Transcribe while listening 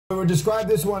I would describe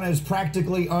this one as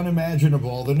practically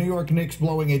unimaginable. The New York Knicks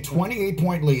blowing a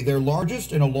 28-point lead, their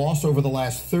largest in a loss over the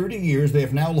last 30 years. They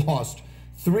have now lost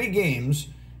 3 games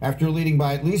after leading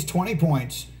by at least 20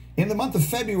 points in the month of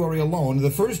February alone.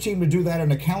 The first team to do that in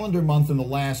a calendar month in the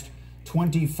last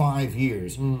 25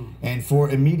 years. And for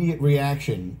immediate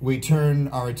reaction, we turn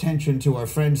our attention to our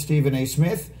friend Stephen A.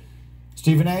 Smith.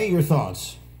 Stephen A., your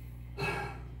thoughts?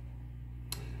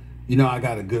 You know, I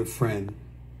got a good friend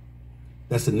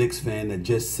that's a Knicks fan that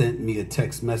just sent me a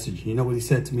text message. You know what he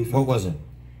said to me? What was it?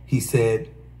 He said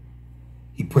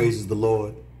he praises the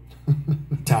Lord,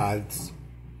 he tithes,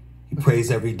 he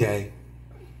prays every day,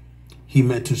 he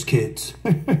mentors kids.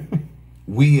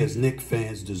 We as Knicks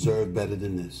fans deserve better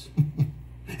than this.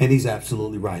 And he's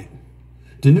absolutely right.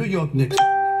 The New York Knicks are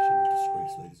a national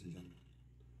disgrace, ladies and gentlemen.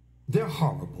 They're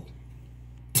horrible.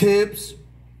 Tibbs,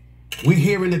 we're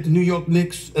hearing that the New York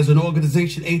Knicks as an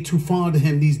organization ain't too fond of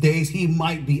him these days. He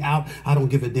might be out. I don't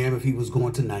give a damn if he was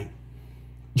going tonight.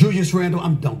 Julius Randle,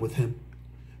 I'm done with him.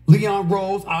 Leon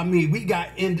Rose, I mean, we got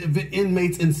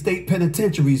inmates in state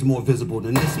penitentiaries more visible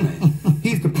than this man.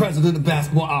 He's the president of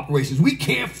basketball operations. We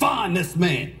can't find this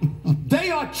man. They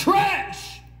are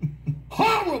trash.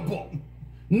 Horrible.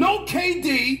 No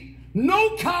KD,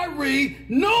 no Kyrie,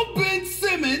 no Ben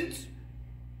Simmons.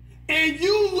 And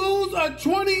you lose a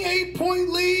 28-point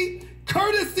lead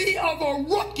courtesy of a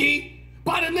rookie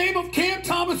by the name of Cam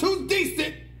Thomas, who's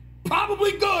decent,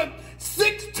 probably good.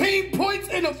 16 points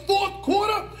in the fourth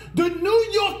quarter. The New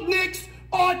York Knicks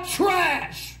are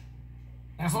trash.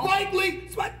 Spike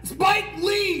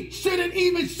Lee shouldn't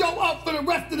even show up for the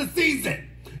rest of the season.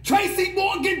 Tracy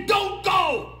Morgan, don't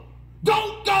go.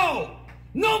 Don't go.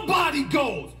 Nobody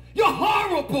goes. You're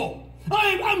horrible.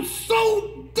 I'm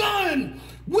so done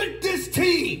with this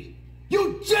team.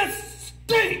 You just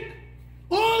stink.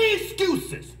 All the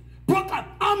excuses. Brooke,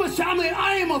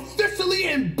 I am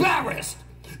officially embarrassed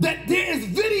that there is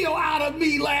video out of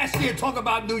me last year talking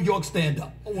about New York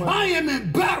stand-up. Oh, I am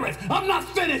embarrassed. I'm not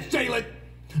finished, Jalen.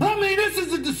 I mean, this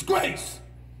is a disgrace.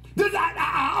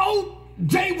 I owe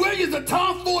Jay Williams a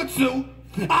Tom Ford suit.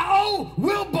 I owe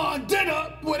Wilbon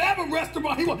dinner, whatever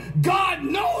restaurant he wants. God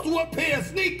knows what pair of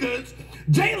sneakers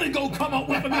Jalen gonna come up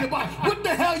with for me to buy. What the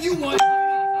hell you want? I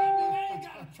mean, I ain't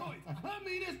got a choice. I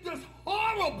mean, it's just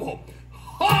horrible.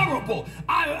 Horrible.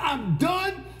 I'm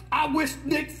done. I wish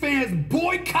Knicks fans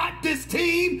boycott this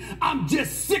team. I'm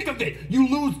just sick of it. You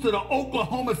lose to the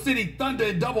Oklahoma City Thunder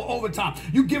in double overtime.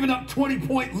 You giving up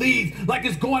 20-point leads like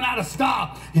it's going out of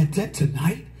style. And then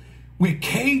tonight, with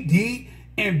KD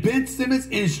and Ben Simmons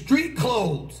in street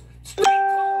clothes. Street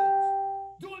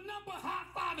clothes. Doing number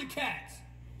high-fiving cats.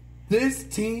 This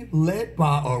team, led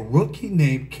by a rookie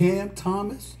named Cam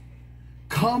Thomas,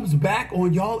 comes back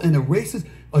on y'all and erases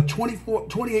a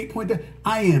 28-point day.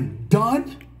 I am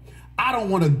done. I don't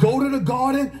want to go to the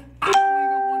Garden. I don't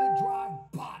even want to drive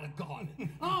by the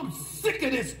Garden. I'm sick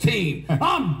of this team.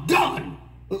 I'm done.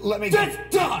 Just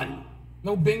done.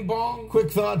 No bing bong?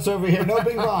 Quick thoughts over here. No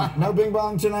bing bong. No bing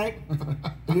bong tonight?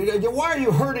 Why are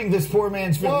you hurting this poor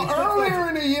man's feelings? Well, earlier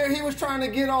in the year, he was trying to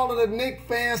get all of the Knicks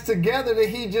fans together that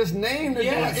he just named to do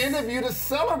an interview to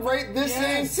celebrate this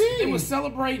same team. It was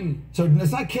celebrating. So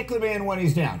let's not kick the man when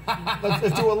he's down.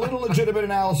 Let's do a little legitimate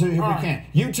analysis if we can.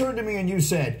 You turned to me and you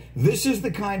said, this is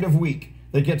the kind of week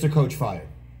that gets a coach fired.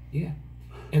 Yeah.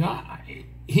 And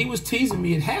he was teasing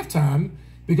me at halftime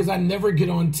because I never get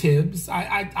on Tibbs.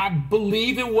 I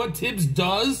believe in what Tibbs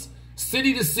does,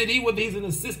 city to city, whether he's an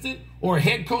assistant or a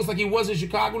head coach like he was in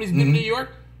Chicago when he's been in New York.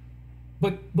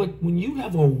 But when you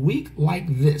have a week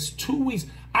like this, 2 weeks,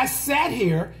 I sat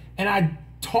here and I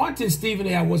taunted Stephen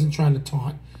A. I wasn't trying to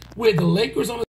taunt. We had the Lakers on the